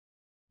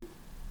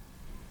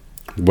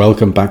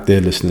Welcome back, dear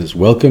listeners.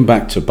 Welcome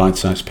back to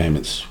Bite-Sized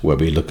Payments, where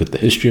we look at the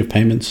history of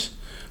payments,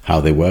 how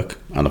they work,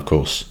 and of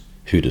course,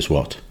 who does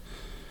what.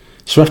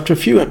 So after a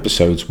few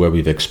episodes where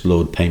we've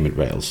explored payment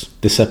rails,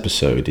 this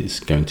episode is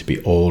going to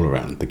be all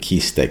around the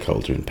key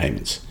stakeholder in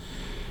payments.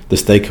 The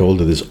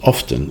stakeholder that is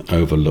often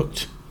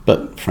overlooked,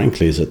 but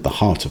frankly is at the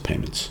heart of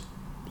payments.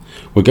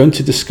 We're going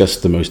to discuss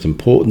the most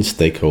important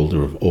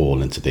stakeholder of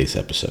all in today's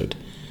episode,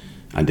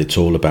 and it's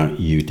all about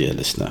you, dear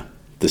listener,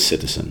 the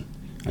citizen,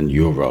 and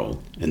your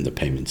role in the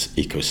payments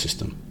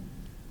ecosystem.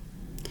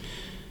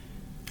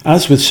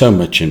 As with so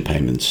much in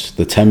payments,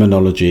 the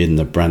terminology and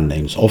the brand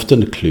names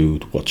often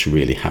occlude what's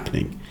really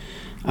happening.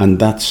 And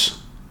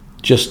that's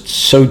just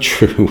so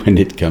true when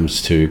it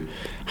comes to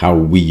how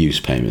we use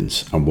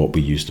payments and what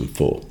we use them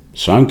for.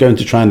 So I'm going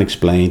to try and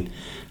explain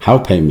how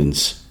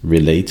payments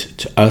relate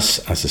to us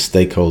as a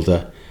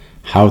stakeholder,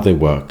 how they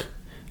work,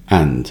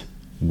 and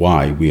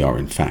why we are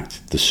in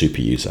fact the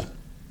superuser.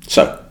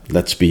 So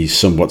let's be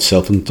somewhat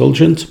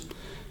self-indulgent.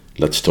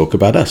 Let's talk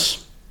about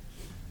us.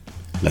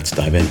 Let's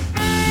dive in.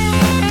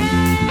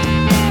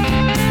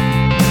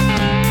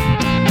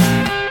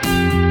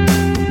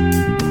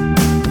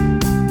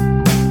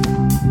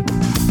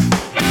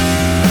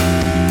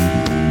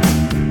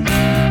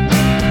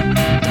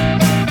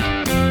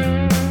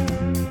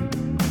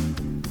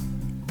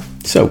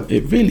 So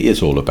it really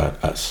is all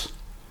about us.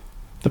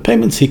 The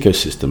payments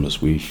ecosystem,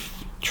 as we've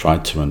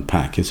tried to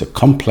unpack, is a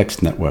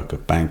complex network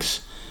of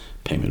banks,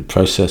 payment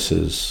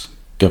processors,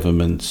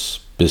 governments,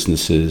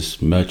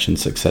 businesses,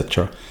 merchants,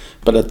 etc.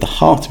 But at the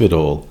heart of it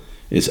all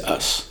is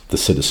us, the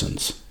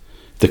citizens,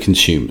 the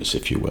consumers,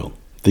 if you will,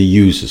 the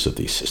users of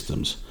these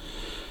systems.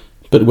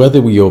 But whether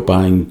you're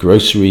buying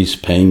groceries,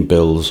 paying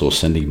bills, or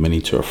sending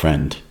money to a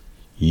friend,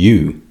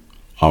 you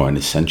are an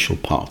essential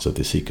part of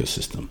this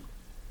ecosystem.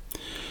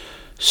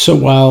 So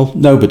while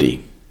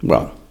nobody,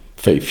 well,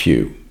 very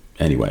few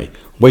anyway,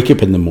 wake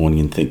up in the morning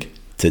and think,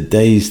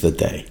 today's the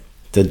day.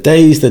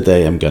 Today's the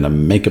day I'm going to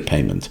make a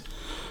payment.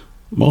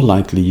 More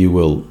likely you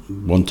will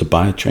want to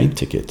buy a train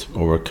ticket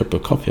or a cup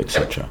of coffee,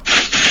 etc.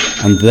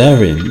 And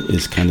therein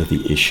is kind of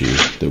the issue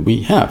that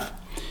we have.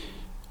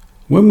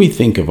 When we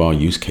think of our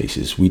use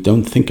cases, we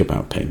don't think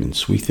about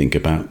payments, we think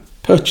about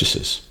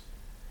purchases.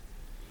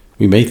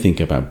 We may think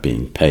about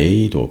being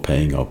paid or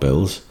paying our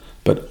bills,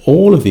 but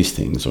all of these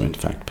things are in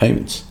fact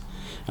payments.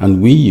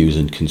 And we use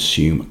and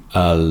consume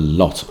a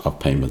lot of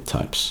payment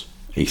types,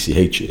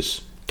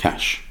 ACHs,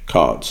 cash,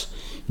 cards,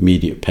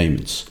 immediate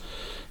payments,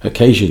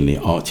 occasionally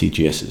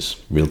RTGSs,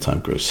 real-time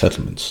gross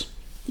settlements,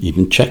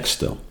 even checks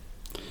still.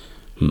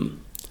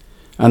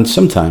 And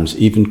sometimes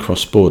even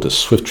cross-border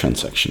SWIFT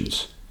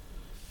transactions.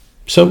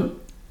 So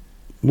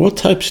what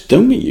types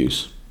don't we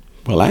use?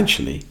 Well,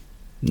 actually,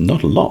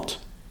 not a lot.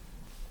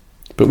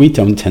 But we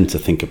don't tend to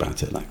think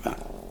about it like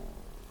that.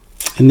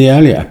 In the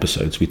earlier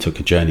episodes, we took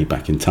a journey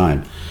back in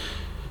time,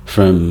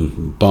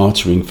 from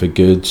bartering for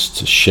goods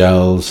to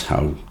shells,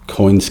 how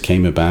coins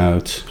came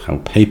about, how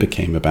paper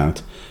came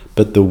about,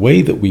 but the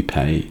way that we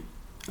pay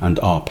and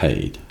are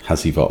paid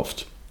has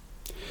evolved.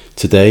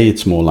 Today,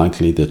 it's more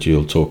likely that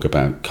you'll talk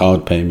about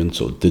card payments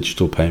or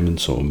digital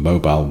payments or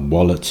mobile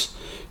wallets,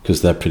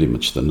 because they're pretty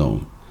much the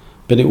norm.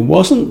 But it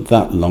wasn't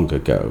that long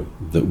ago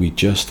that we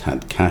just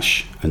had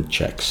cash and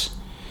checks.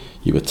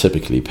 You were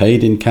typically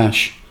paid in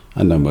cash,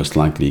 and are most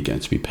likely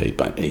going to be paid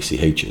by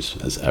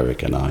ACHs, as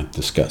Eric and I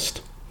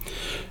discussed.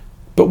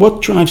 But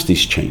what drives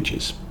these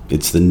changes?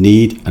 It's the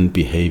need and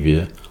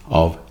behavior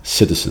of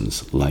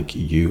citizens like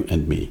you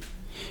and me.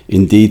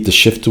 Indeed, the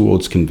shift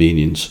towards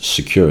convenience,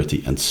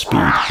 security, and speed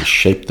has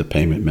shaped the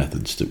payment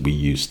methods that we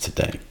use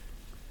today.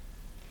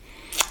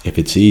 If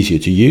it's easier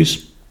to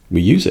use,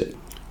 we use it.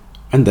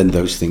 And then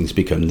those things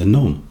become the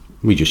norm.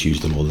 We just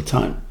use them all the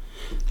time.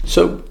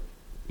 So,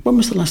 when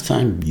was the last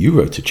time you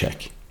wrote a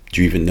check?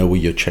 Do you even know where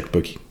your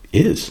checkbook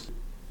is?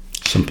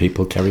 Some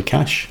people carry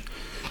cash.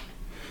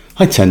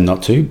 I tend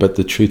not to, but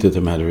the truth of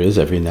the matter is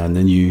every now and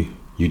then you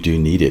do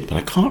need it. But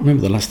I can't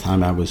remember the last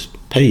time I was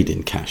paid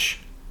in cash.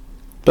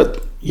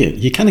 But yeah,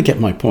 you kind of get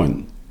my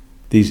point.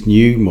 These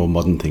new, more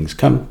modern things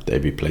come, they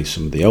replace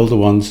some of the older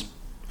ones,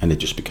 and it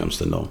just becomes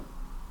the norm.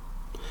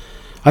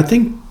 I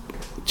think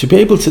to be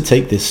able to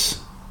take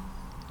this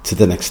to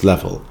the next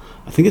level,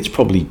 I think it's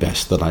probably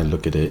best that I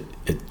look at it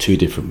in two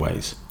different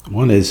ways.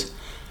 One is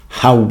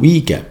how we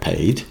get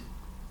paid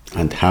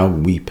and how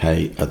we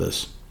pay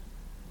others.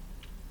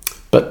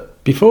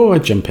 But before I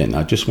jump in,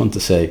 I just want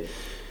to say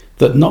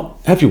that not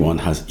everyone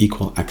has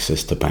equal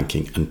access to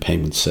banking and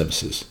payment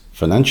services.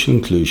 Financial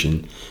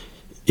inclusion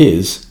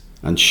is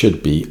and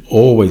should be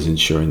always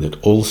ensuring that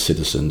all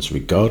citizens,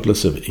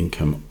 regardless of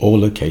income or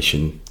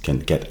location, can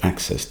get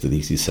access to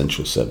these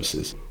essential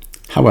services.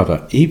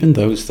 However, even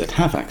those that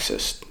have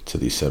access to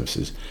these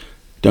services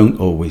don't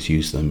always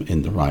use them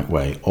in the right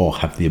way or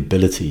have the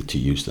ability to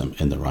use them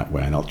in the right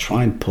way. And I'll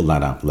try and pull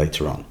that out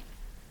later on.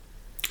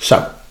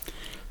 So,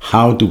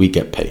 how do we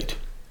get paid?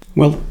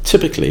 Well,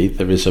 typically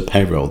there is a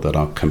payroll that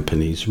our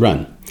companies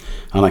run.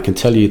 And I can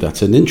tell you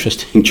that's an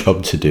interesting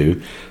job to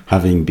do,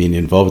 having been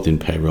involved in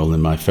payroll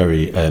in my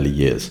very early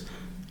years.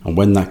 And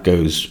when that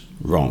goes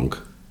wrong,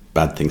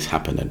 bad things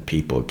happen and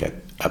people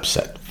get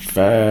upset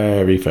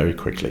very, very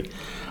quickly.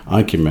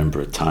 I can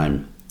remember a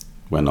time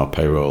when our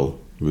payroll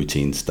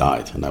routines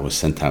died and I was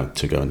sent out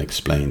to go and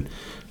explain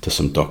to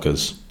some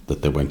dockers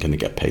that they weren't going to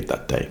get paid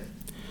that day.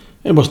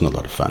 It wasn't a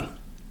lot of fun.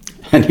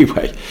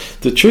 Anyway,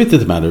 the truth of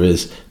the matter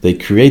is they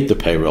create the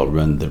payroll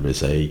run. There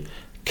is a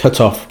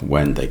cut-off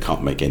when they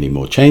can't make any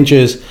more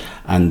changes,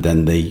 and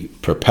then they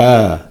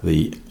prepare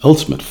the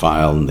ultimate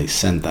file and they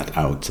send that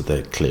out to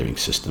the clearing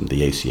system,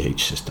 the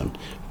ACH system,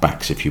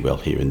 BACS if you will,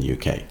 here in the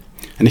UK.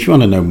 And if you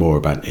want to know more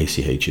about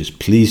ACHs,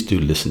 please do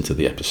listen to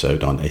the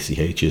episode on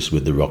ACHs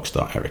with the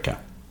rockstar Erica.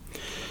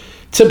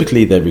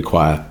 Typically, they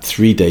require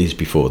 3 days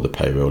before the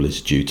payroll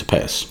is due to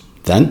pay us.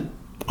 Then,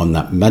 on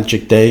that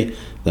magic day,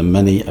 the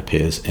money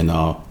appears in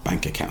our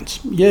bank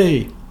accounts.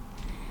 Yay!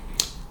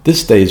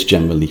 This day is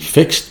generally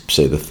fixed,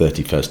 say the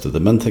 31st of the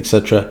month,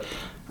 etc.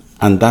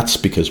 And that's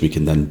because we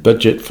can then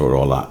budget for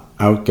all our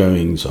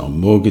outgoings, our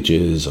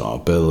mortgages, our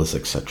bills,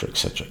 etc.,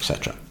 etc.,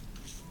 etc.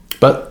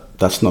 But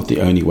that's not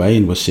the only way,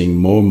 and we're seeing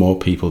more and more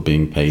people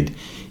being paid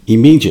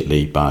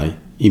immediately by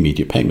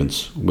immediate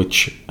payments,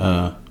 which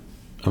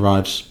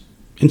arrives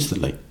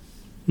instantly.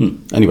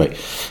 Anyway,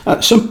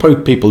 at some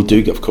point people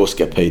do, of course,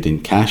 get paid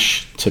in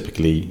cash,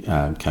 typically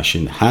cash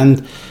in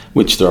hand,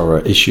 which there are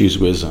issues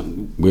with,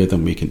 and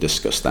we can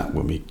discuss that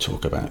when we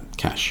talk about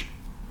cash.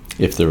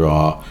 If there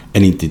are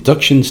any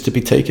deductions to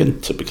be taken,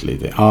 typically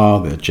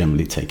they're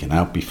generally taken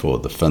out before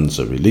the funds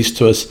are released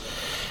to us.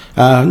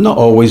 Not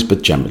always,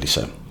 but generally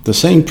so. The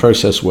same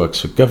process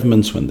works for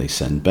governments when they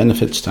send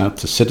benefits out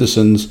to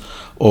citizens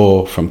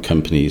or from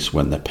companies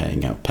when they're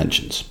paying out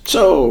pensions.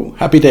 So,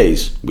 happy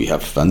days, we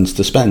have funds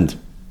to spend.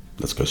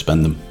 Let's go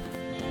spend them.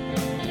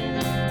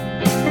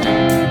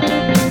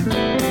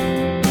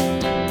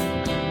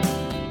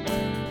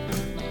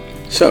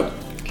 So,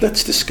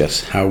 let's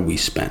discuss how we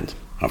spend.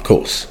 Of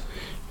course,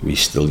 we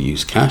still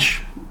use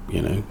cash,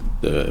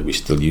 we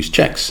still use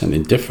checks, and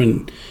in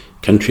different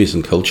countries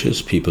and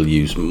cultures, people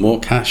use more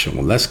cash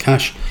or less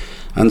cash,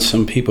 and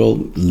some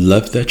people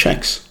love their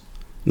checks.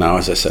 Now,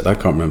 as I said, I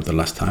can't remember the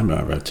last time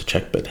I wrote a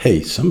check, but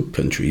hey, some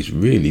countries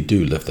really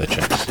do love their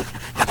checks.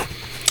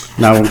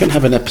 Now, I'm going to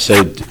have an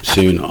episode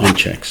soon on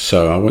checks,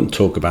 so I won't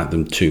talk about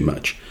them too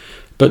much.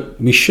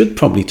 But we should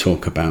probably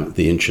talk about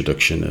the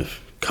introduction of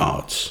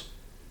cards.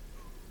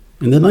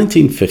 In the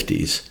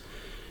 1950s,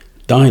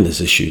 diners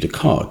issued a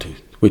card,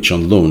 which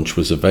on launch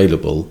was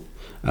available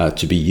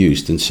to be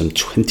used in some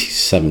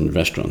 27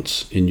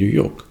 restaurants in New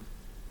York.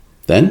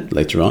 Then,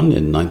 later on,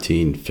 in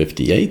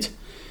 1958,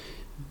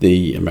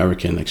 the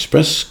American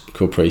Express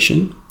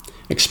Corporation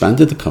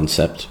expanded the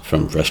concept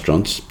from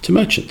restaurants to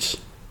merchants.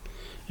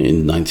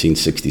 In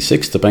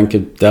 1966, the Bank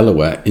of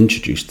Delaware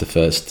introduced the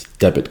first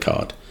debit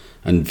card,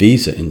 and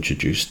Visa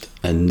introduced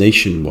a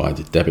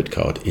nationwide debit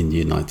card in the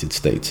United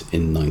States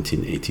in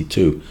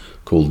 1982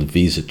 called the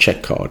Visa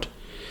Check Card,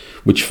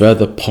 which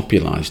further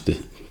popularized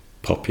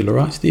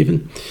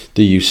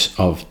the use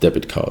of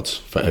debit cards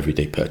for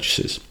everyday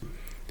purchases.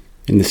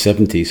 In the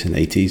 70s and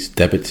 80s,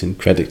 debit and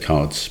credit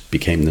cards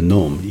became the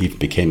norm, even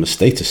became a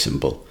status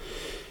symbol.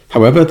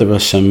 However, there are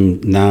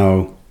some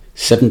now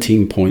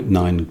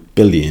 17.9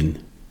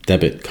 billion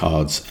debit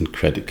cards and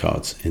credit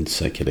cards in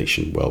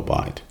circulation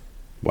worldwide.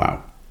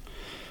 Wow.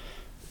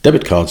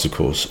 Debit cards, of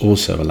course,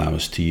 also allow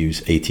us to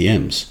use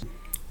ATMs.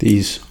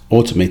 These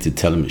automated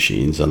teller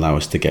machines allow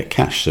us to get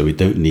cash, so we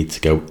don't need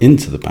to go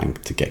into the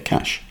bank to get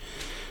cash.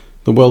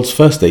 The world's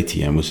first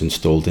ATM was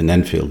installed in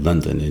Enfield,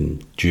 London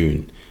in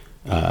June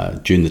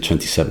the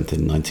 27th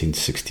in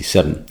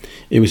 1967.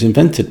 It was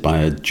invented by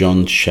a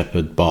John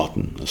Shepherd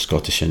Barton, a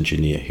Scottish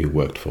engineer who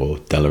worked for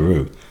De La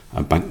Rue,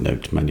 a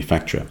banknote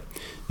manufacturer.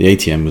 The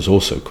ATM was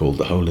also called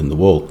the hole in the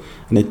wall,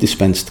 and it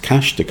dispensed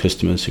cash to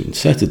customers who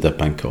inserted their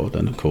bank card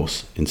and, of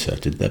course,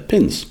 inserted their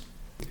PINs.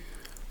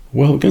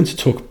 Well, we're going to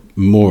talk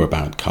more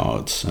about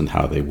cards and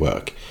how they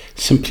work.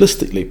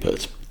 Simplistically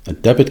put, a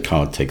debit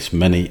card takes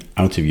money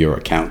out of your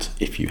account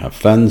if you have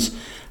funds,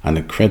 and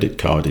a credit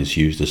card is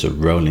used as a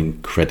rolling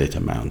credit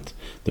amount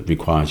that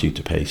requires you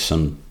to pay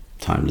some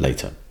time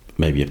later,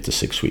 maybe up to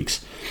 6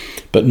 weeks.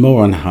 But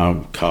more on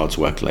how cards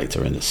work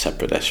later in a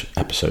separate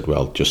episode where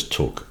I'll just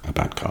talk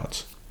about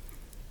cards.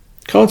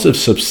 Cards have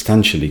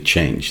substantially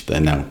changed. They're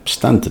now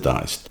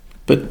standardized,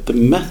 but the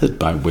method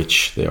by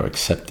which they are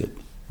accepted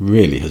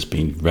really has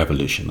been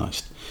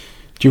revolutionized.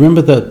 Do you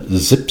remember the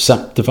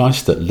zip-zap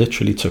device that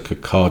literally took a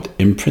card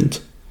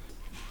imprint?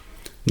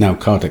 Now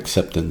card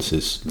acceptance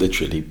is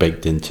literally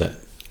baked into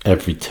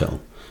every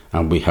till,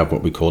 and we have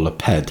what we call a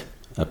PED,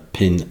 a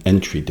PIN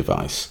entry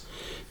device,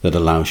 that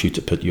allows you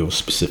to put your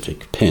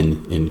specific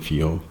PIN in for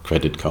your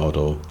credit card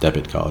or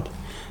debit card.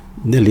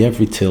 Nearly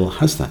every till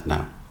has that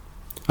now.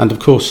 And of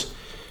course,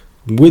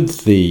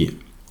 with the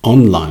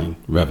online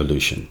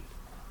revolution,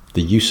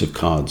 the use of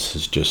cards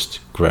has just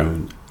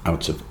grown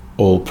out of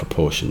all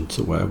proportion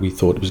to where we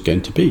thought it was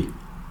going to be.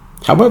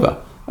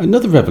 However,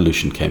 another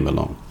revolution came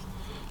along.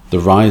 The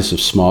rise of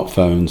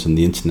smartphones and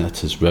the internet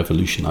has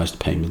revolutionized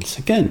payments.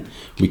 Again,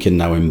 we can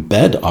now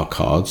embed our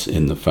cards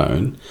in the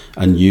phone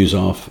and use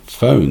our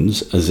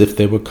phones as if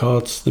they were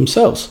cards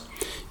themselves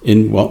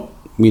in what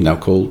we now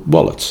call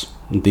wallets.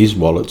 And these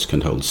wallets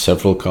can hold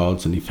several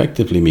cards and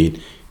effectively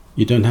mean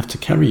you don't have to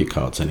carry your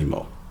cards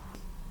anymore.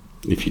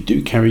 If you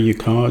do carry your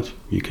card,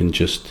 you can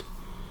just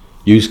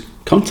use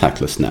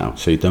contactless now,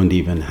 so you don't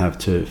even have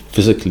to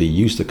physically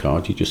use the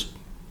card. You just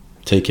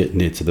take it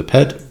near to the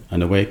ped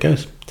and away it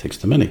goes. Takes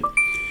the money.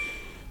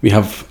 We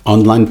have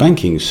online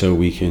banking, so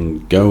we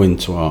can go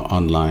into our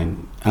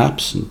online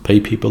apps and pay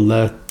people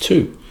there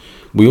too.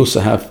 We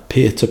also have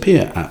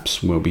peer-to-peer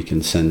apps where we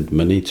can send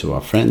money to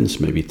our friends,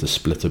 maybe to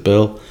split a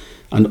bill,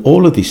 and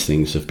all of these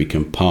things have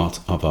become part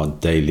of our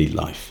daily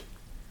life.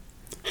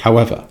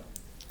 However,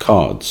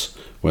 cards,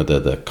 whether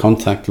they're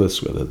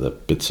contactless, whether they're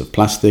bits of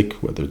plastic,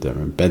 whether they're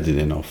embedded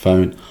in our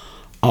phone,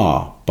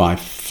 are by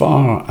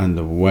far and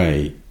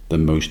away the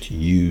most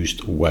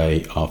used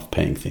way of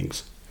paying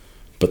things.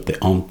 But they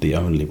aren't the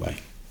only way.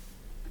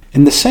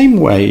 In the same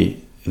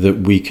way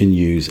that we can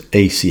use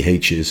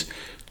ACHs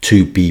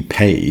to be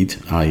paid,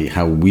 i.e.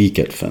 how we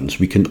get funds,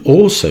 we can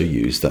also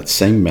use that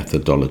same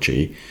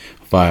methodology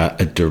via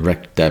a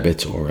direct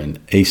debit or an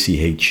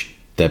ACH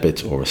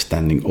debit or a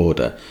standing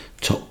order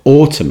to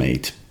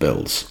automate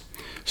bills.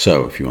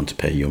 So if you want to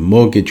pay your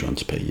mortgage, you want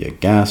to pay your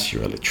gas,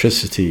 your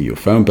electricity, your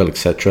phone bill,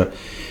 etc.,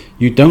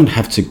 you don't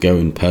have to go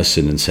in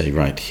person and say,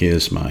 right,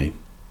 here's my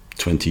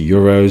 20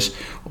 euros,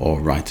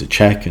 or write a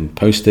check and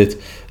post it.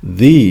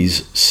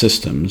 These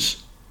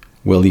systems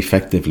will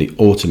effectively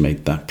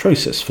automate that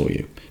process for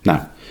you.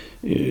 Now,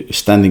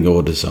 standing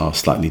orders are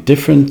slightly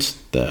different.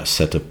 They're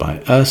set up by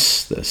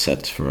us. They're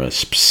set for a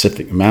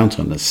specific amount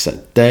on a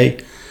set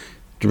day.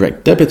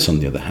 Direct debits, on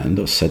the other hand,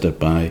 are set up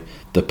by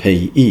the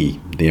payee.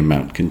 The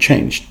amount can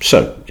change.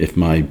 So if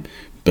my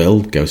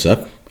bill goes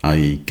up,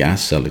 i.e.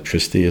 gas,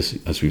 electricity,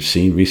 as we've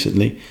seen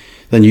recently,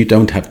 then you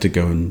don't have to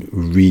go and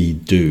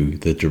redo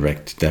the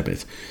direct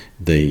debit.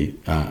 The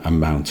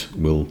amount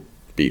will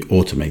be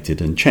automated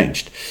and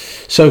changed.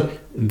 So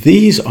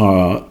these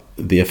are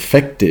the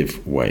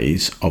effective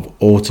ways of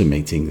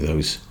automating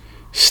those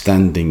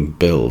standing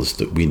bills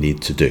that we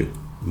need to do,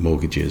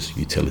 mortgages,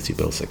 utility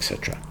bills,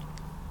 etc.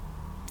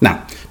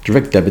 Now,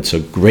 direct debits are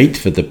great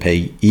for the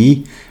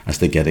payee as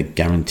they get a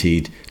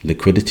guaranteed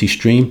liquidity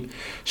stream,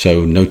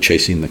 so no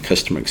chasing the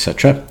customer,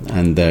 etc.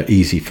 And they're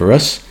easy for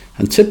us,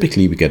 and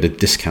typically we get a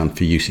discount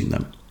for using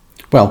them.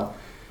 Well,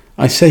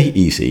 I say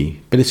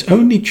easy, but it's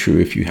only true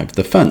if you have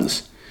the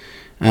funds,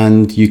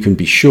 and you can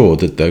be sure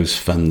that those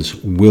funds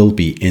will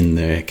be in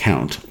their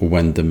account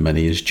when the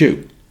money is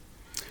due,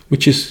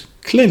 which is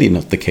clearly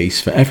not the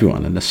case for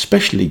everyone, and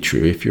especially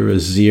true if you're a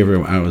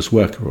 0 hours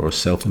worker or a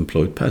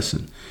self-employed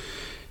person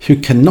who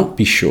cannot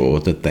be sure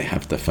that they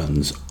have the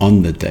funds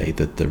on the day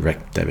that the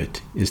direct debit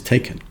is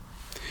taken.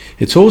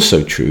 It's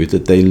also true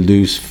that they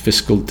lose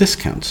fiscal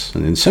discounts,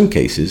 and in some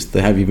cases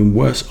they have even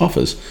worse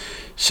offers,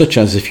 such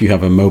as if you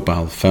have a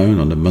mobile phone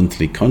on a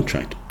monthly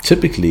contract.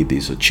 Typically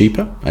these are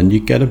cheaper and you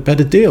get a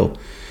better deal.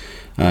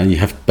 You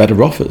have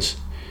better offers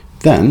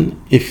than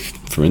if,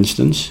 for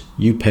instance,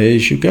 you pay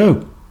as you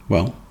go.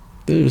 Well,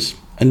 there's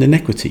an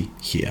inequity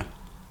here.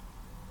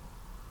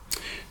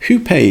 Who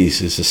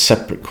pays is a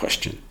separate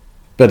question,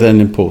 but an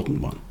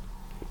important one.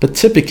 But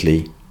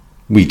typically,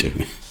 we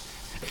do.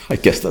 I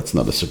guess that's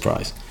not a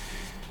surprise.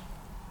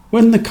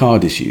 When the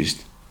card is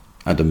used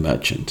at a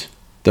merchant,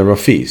 there are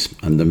fees,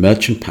 and the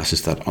merchant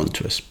passes that on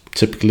to us.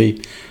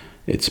 Typically,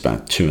 it's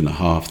about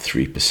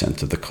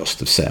 2.5–3% of the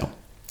cost of sale,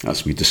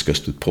 as we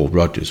discussed with Paul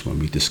Rogers when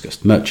we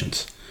discussed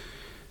merchants.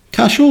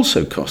 Cash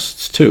also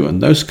costs too,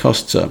 and those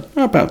costs are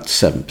about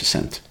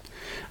 7%.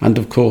 And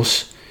of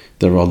course,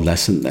 there are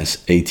less and less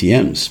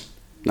ATMs.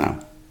 Now,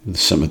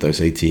 some of those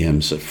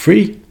ATMs are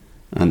free,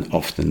 and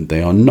often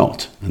they are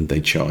not, and they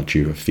charge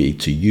you a fee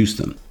to use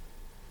them.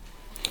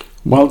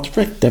 While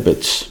direct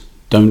debits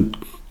don't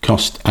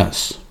cost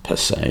us per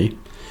se,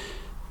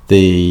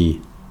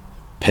 the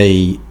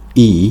payee,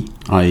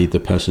 i.e. the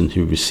person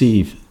who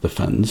receives the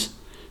funds,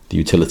 the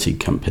utility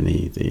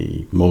company,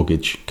 the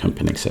mortgage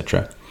company,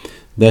 etc.,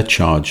 they're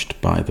charged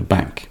by the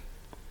bank.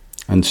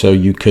 And so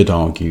you could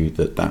argue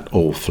that that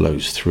all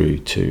flows through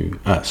to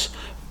us.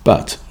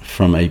 But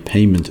from a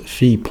payment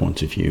fee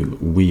point of view,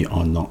 we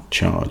are not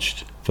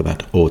charged for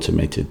that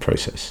automated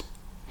process.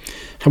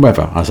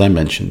 However, as I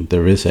mentioned,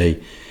 there is a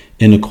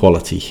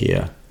inequality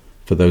here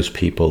for those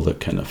people that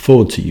can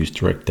afford to use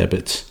direct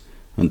debits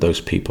and those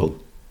people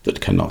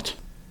that cannot.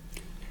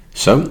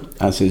 So,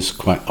 as is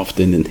quite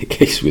often in the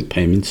case with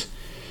payments,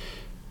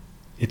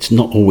 it's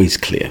not always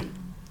clear.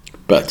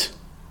 But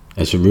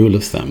as a rule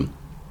of thumb,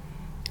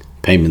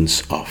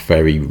 payments are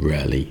very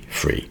rarely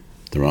free.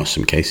 There are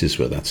some cases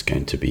where that's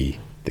going to be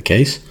the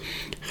case.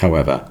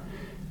 However,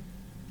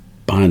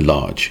 by and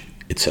large,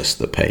 it's us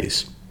that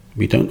pays.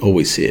 We don't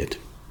always see it,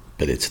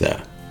 but it's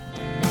there.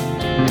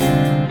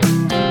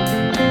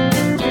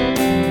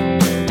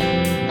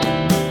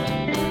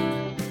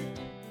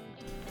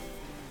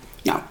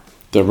 Now,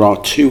 there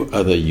are two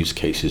other use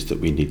cases that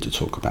we need to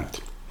talk about.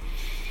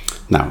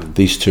 Now,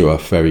 these two are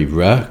very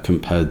rare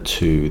compared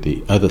to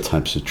the other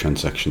types of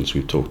transactions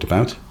we've talked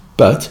about,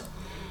 but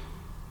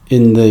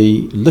in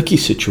the lucky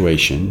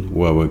situation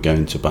where we're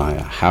going to buy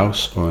a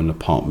house or an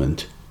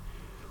apartment,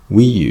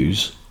 we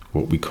use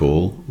what we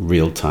call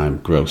real-time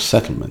gross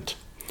settlement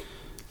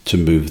to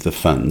move the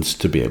funds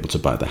to be able to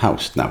buy the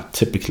house. Now,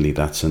 typically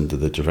that's under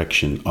the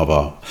direction of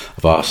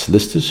our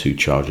solicitors, who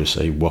charge us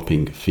a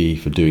whopping fee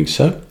for doing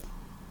so.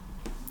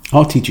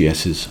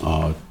 RTGSs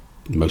are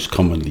most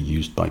commonly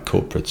used by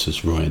corporates,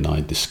 as Roy and I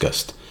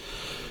discussed.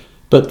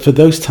 But for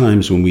those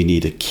times when we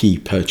need a key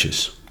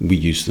purchase, we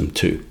use them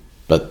too.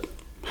 But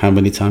how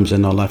many times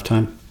in our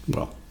lifetime?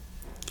 Well,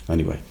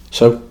 anyway,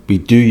 so we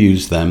do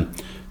use them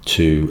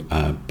to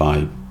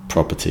buy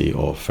property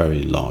or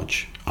very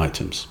large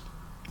items.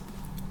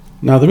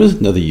 Now, there is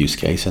another use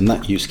case, and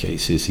that use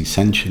case is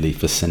essentially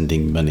for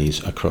sending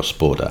monies across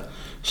border.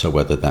 So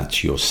whether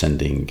that's you're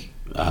sending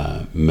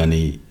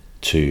money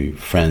to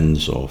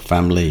friends or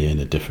family in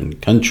a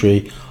different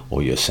country,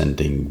 or you're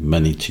sending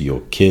money to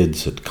your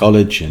kids at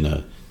college in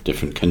a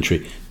different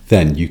country,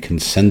 then you can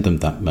send them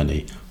that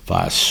money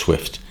via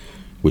SWIFT,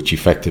 which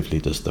effectively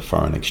does the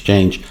foreign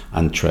exchange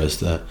and transfers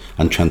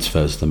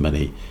the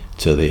money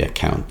to the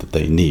account that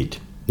they need.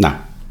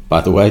 Now, by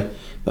the way,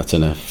 that's a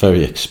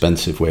very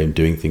expensive way of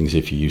doing things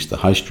if you use the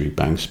high street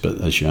banks, but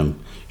as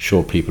I'm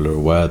sure people are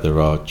aware, there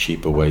are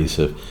cheaper ways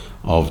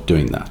of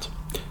doing that.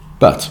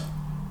 But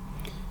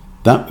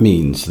that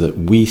means that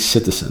we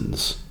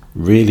citizens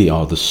really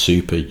are the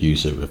super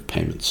user of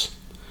payments.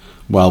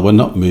 While we're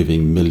not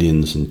moving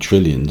millions and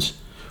trillions,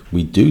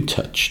 we do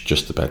touch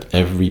just about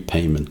every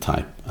payment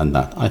type, and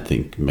that, I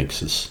think,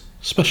 makes us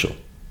special.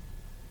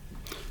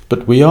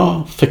 But we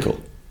are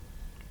fickle.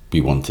 We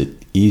want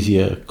it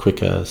easier,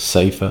 quicker,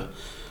 safer.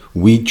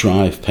 We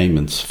drive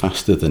payments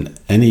faster than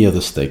any other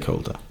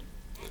stakeholder.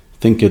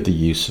 Think of the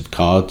use of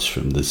cards,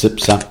 from the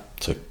Zips app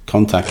to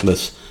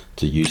contactless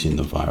to using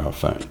them via our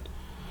phone.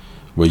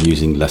 We're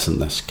using less and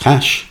less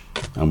cash,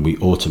 and we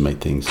automate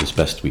things as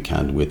best we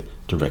can with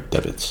direct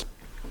debits.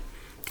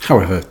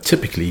 However,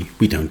 typically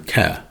we don't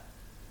care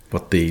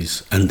what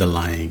these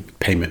underlying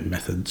payment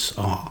methods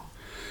are.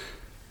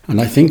 And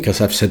I think,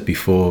 as I've said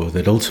before,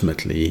 that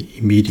ultimately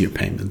immediate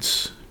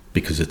payments,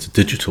 because it's a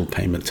digital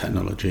payment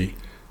technology,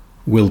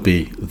 will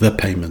be the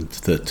payment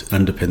that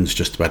underpins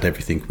just about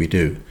everything we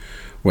do,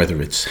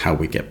 whether it's how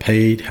we get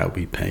paid, how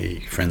we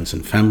pay friends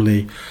and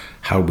family,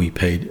 how we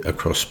pay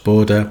across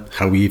border,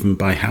 how we even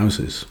buy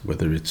houses,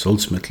 whether it's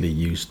ultimately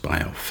used by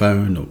our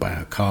phone or by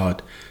our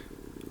card.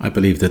 I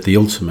believe that the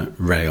ultimate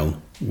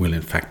rail will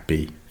in fact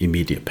be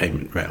immediate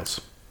payment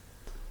rails.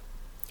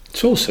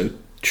 It's also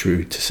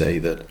true to say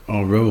that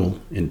our role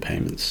in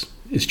payments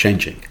is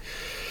changing.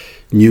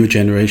 Newer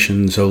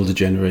generations, older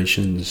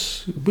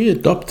generations, we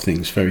adopt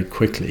things very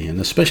quickly, and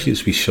especially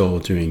as we saw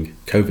during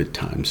COVID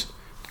times,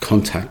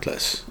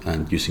 contactless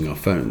and using our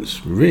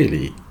phones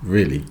really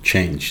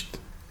changed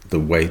the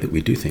way that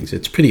we do things.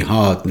 It's pretty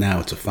hard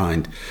now to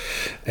find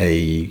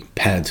a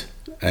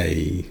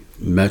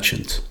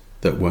merchant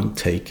that won't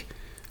take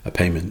a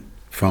payment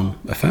from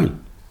a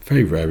phone.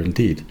 Very rare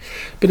indeed.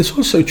 But it's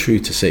also true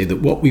to say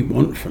that what we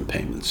want from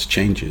payments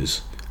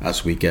changes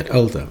as we get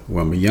older.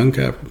 When we're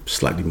younger,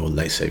 slightly more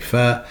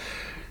laissez-faire.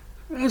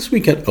 As we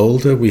get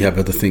older, we have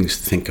other things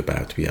to think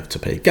about. We have to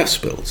pay gas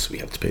bills, we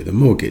have to pay the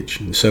mortgage,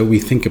 and so we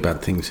think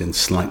about things in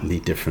slightly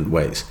different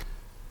ways.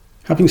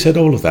 Having said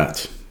all of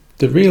that,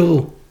 the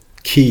real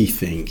key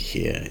thing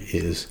here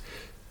is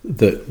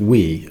that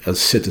we,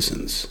 as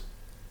citizens,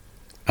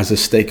 as a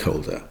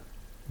stakeholder,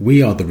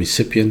 we are the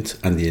recipient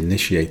and the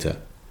initiator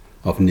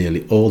of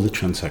nearly all the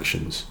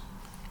transactions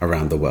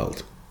around the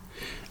world.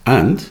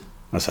 And,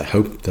 as I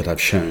hope that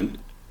I've shown,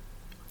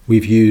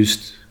 we've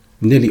used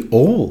nearly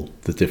all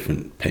the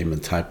different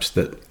payment types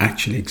that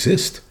actually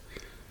exist.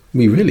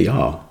 We really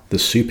are the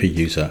super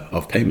user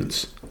of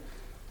payments.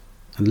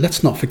 And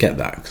let's not forget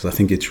that, because I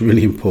think it's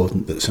really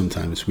important that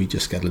sometimes we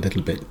just get a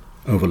little bit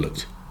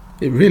overlooked.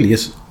 It really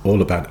is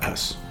all about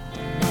us.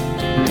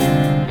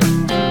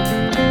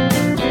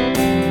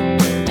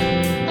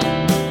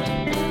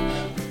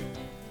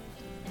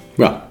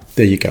 Well,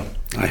 there you go.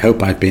 I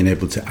hope I've been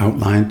able to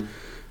outline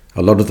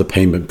a lot of the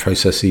payment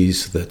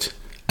processes that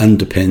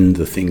underpin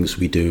the things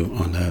we do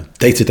on a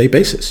day-to-day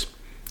basis.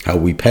 How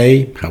we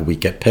pay, how we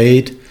get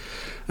paid,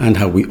 and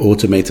how we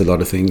automate a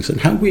lot of things,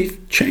 and how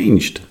we've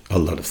changed a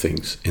lot of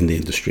things in the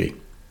industry.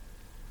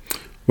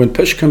 When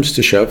push comes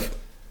to shove,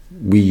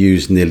 we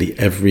use nearly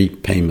every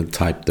payment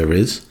type there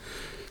is.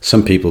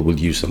 Some people will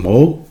use them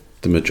all,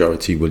 the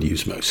majority will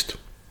use most.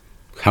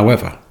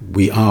 However,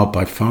 we are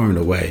by far and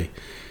away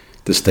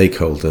the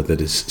stakeholder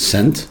that is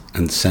sent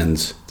and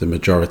sends the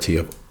majority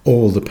of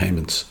all the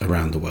payments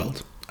around the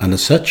world. And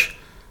as such,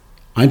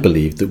 I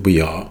believe that we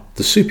are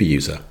the super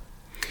user,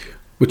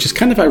 which is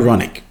kind of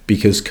ironic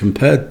because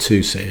compared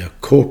to, say, a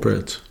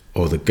corporate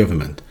or the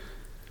government,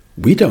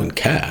 we don't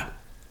care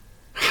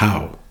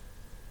how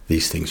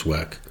these things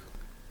work.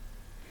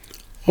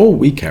 All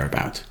we care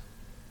about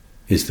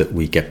is that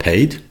we get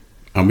paid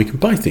and we can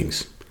buy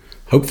things,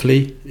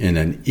 hopefully in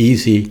an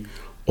easy,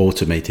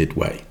 automated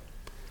way.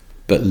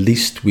 But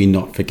lest we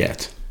not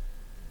forget,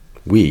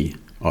 we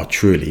are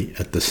truly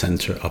at the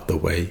center of the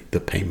way the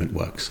payment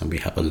works, and we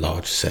have a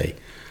large say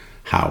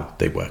how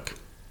they work.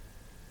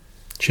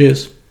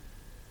 Cheers.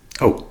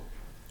 Oh,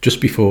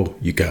 just before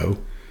you go,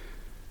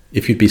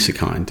 if you'd be so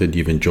kind and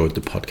you've enjoyed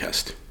the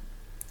podcast,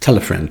 tell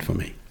a friend for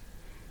me.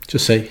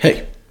 Just say,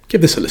 hey,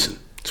 give this a listen.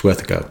 It's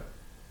worth a go.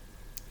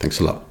 Thanks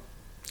a lot.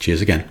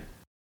 Cheers again.